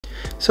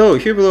So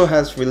Hublot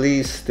has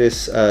released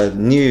this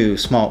new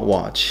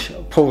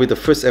smartwatch, probably the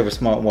first ever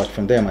smartwatch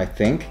from them, I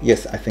think.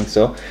 Yes, I think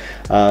so.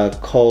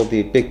 Called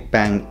the Big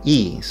Bang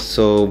E.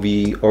 So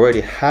we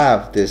already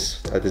have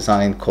this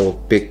design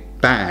called Big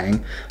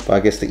Bang, but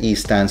I guess the E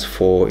stands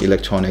for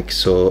electronic,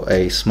 so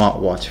a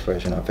smartwatch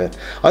version of it.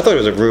 I thought it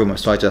was a rumor,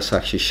 so I just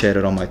actually shared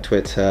it on my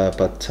Twitter,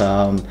 but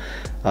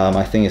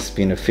I think it's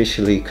been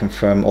officially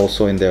confirmed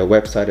also in their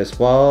website as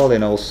well,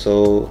 and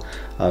also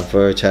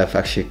Verge have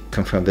actually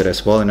confirmed it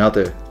as well in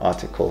other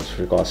articles with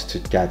regards to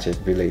gadget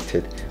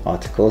related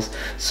articles.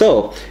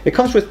 So it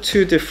comes with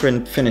two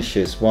different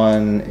finishes.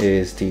 One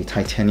is the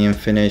titanium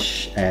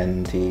finish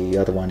and the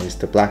other one is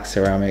the black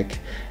ceramic,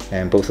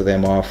 and both of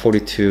them are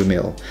 42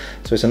 mil.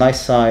 So it's a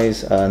nice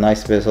size,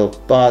 nice bezel,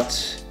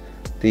 but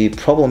the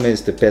problem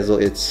is the bezel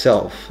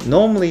itself.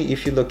 Normally,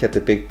 if you look at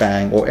the Big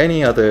Bang or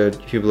any other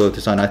Hublot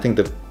design, I think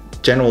the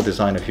general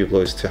design of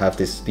Hublot is to have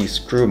these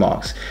screw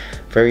marks.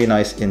 Very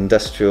nice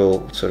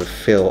industrial sort of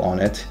feel on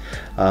it.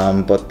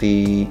 But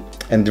the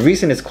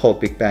reason it's called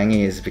Big Bang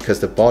is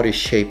because the body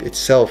shape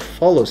itself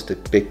follows the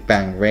Big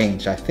Bang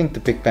range. I think the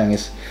Big Bang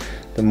is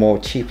the more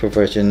cheaper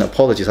version.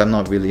 Apologies, I'm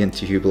not really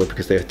into Hublot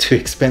because they're too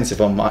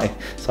expensive on my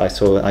side,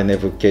 so I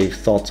never gave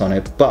thoughts on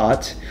it.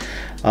 But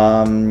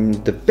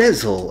the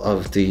bezel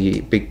of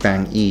the Big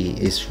Bang E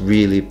is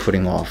really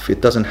putting off. It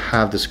doesn't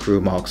have the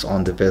screw marks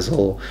on the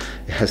bezel.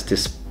 It has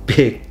this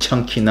big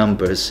chunky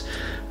numbers,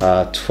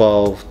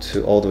 12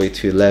 to all the way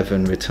to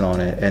 11 written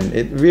on it, and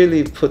it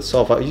really puts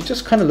off. You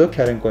just kind of look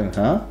at it and going,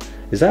 huh?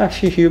 Is that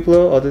actually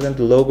Hublot other than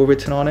the logo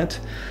written on it?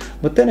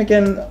 But then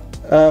again,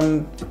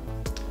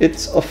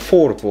 it's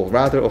affordable,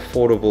 rather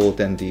affordable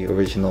than the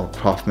original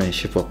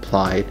craftsmanship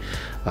applied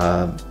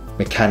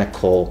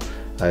mechanical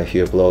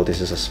Hublot.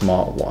 This is a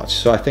smartwatch,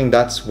 so I think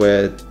that's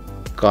where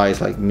guys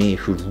like me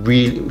who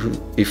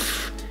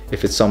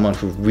if it's someone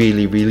who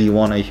really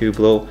want a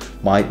Hublot,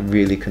 might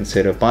really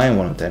consider buying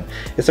one of them.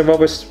 It's a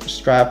rubber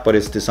strap, but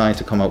it's designed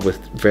to come up with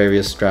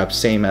various straps,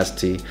 same as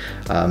the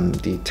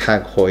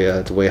Tag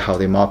Heuer, the way how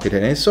they market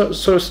it. And it's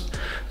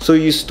so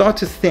you start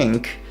to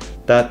think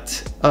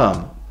that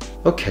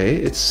okay,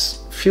 it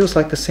feels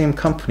like the same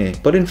company,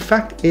 but in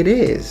fact it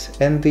is.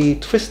 And the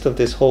twist of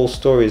this whole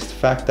story is the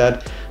fact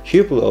that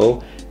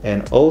Hublot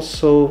and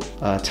also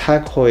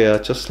Tag Heuer,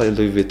 just like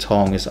Louis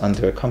Vuitton, is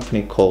under a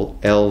company called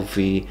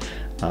LVMH.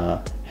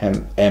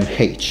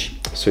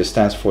 So it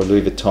stands for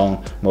Louis Vuitton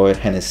Moet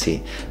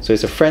Hennessy. So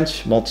it's a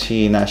French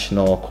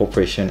multinational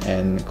corporation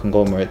and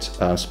conglomerate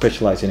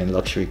specializing in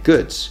luxury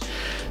goods.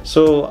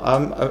 So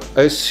I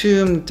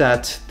assume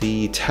that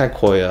the Tag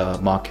Heuer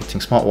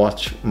marketing,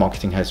 smartwatch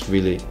marketing, has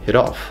really hit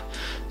off.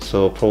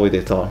 So probably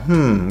they thought,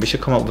 we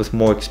should come up with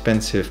more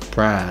expensive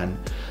brand,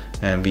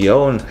 and we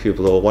own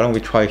Hublot, why don't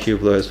we try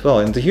Hublot as well?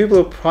 And the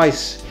Hublot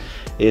price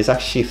is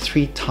actually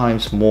 3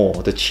 times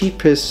more. The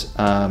cheapest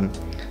Tag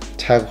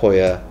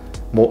Heuer,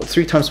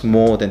 3 times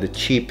more than the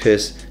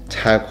cheapest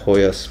Tag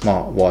Heuer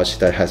smartwatch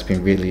that has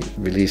been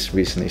released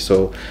recently.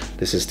 So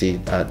this is the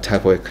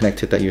Tag Heuer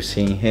Connected that you're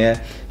seeing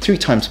here, 3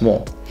 times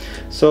more.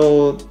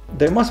 So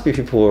there must be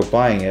people who are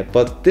buying it,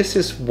 but this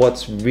is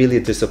what's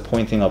really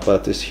disappointing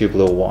about this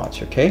Hublot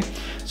watch, okay?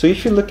 So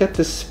if you look at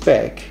the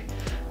spec,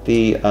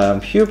 the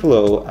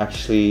Hublot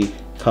actually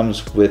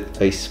comes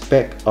with a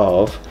spec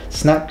of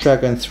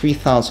Snapdragon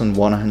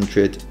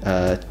 3100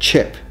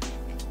 chip.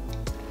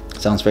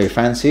 Sounds very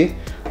fancy,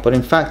 but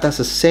in fact that's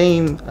the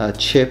same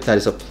chip that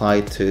is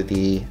applied to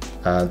the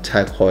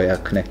Tag Heuer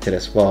Connected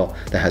as well,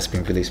 that has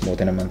been released more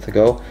than a month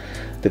ago.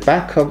 The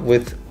backup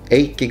with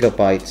 8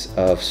 GB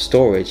of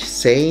storage,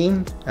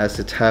 same as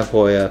the Tag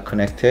Heuer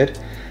Connected,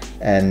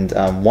 and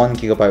 1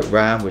 GB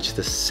RAM, which is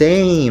the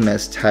same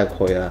as Tag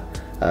Heuer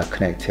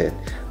Connected.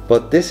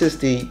 But this is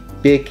the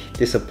big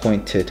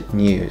disappointed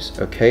news,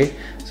 okay?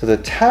 So the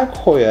Tag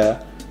Heuer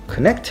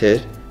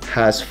Connected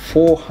has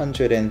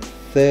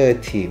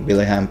 430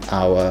 milliamp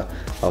hour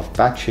of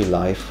battery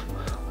life,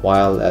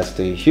 while as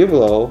the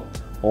Hublot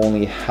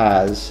only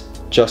has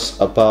just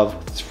above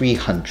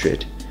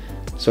 300.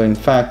 So in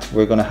fact,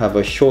 we're gonna have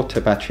a shorter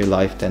battery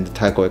life than the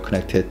Tag Heuer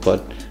Connected,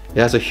 but it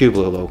has a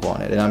Hublot logo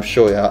on it, and I'm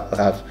sure it'll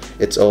have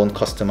its own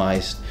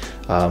customized,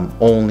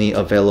 only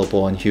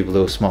available on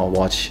Hublot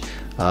smartwatch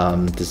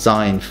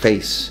design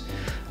face.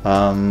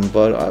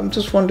 But I'm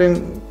just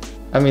wondering,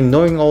 I mean,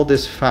 knowing all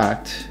this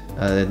fact,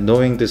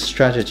 knowing the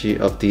strategy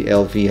of the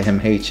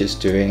LVMH is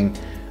doing,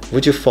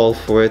 would you fall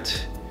for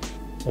it,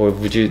 or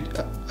would you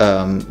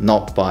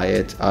not buy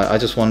it? I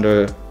just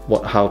wonder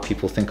how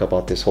people think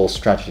about this whole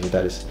strategy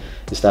that is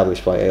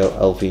established by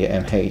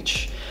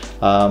LVMH.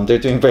 They're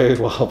doing very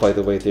well, by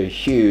the way. They're a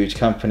huge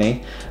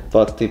company,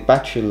 but the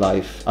battery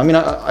life, I mean,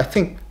 I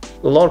think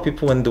a lot of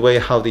people, in the way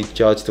how they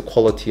judge the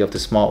quality of the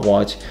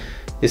smartwatch,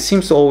 it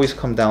seems to always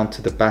come down to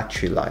the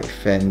battery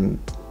life, and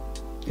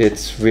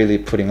it's really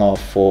putting off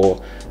for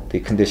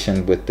the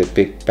condition with the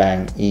Big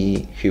Bang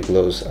E,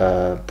 Hublot's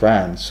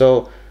brand.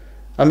 So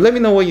let me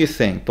know what you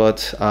think,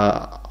 but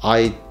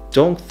I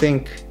don't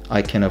think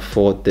I can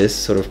afford this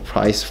sort of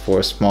price for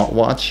a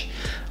smartwatch.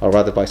 I'll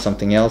rather buy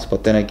something else.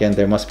 But then again,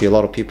 there must be a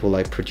lot of people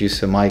like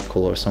producer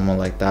Michael or someone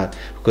like that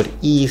who could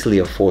easily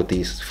afford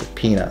these for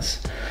peanuts.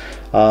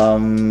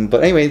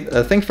 But anyway,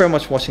 thank you very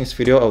much for watching this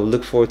video. I will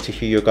look forward to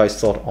hear your guys'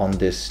 thought on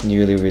this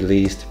newly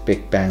released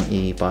Big Bang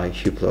E by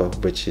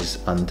Hublot, which is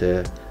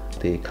under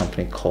the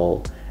company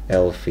called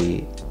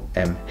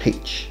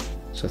LVMH.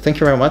 So thank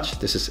you very much.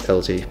 This is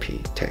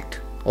LJP Tech.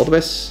 All the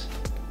best.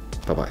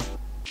 Bye bye.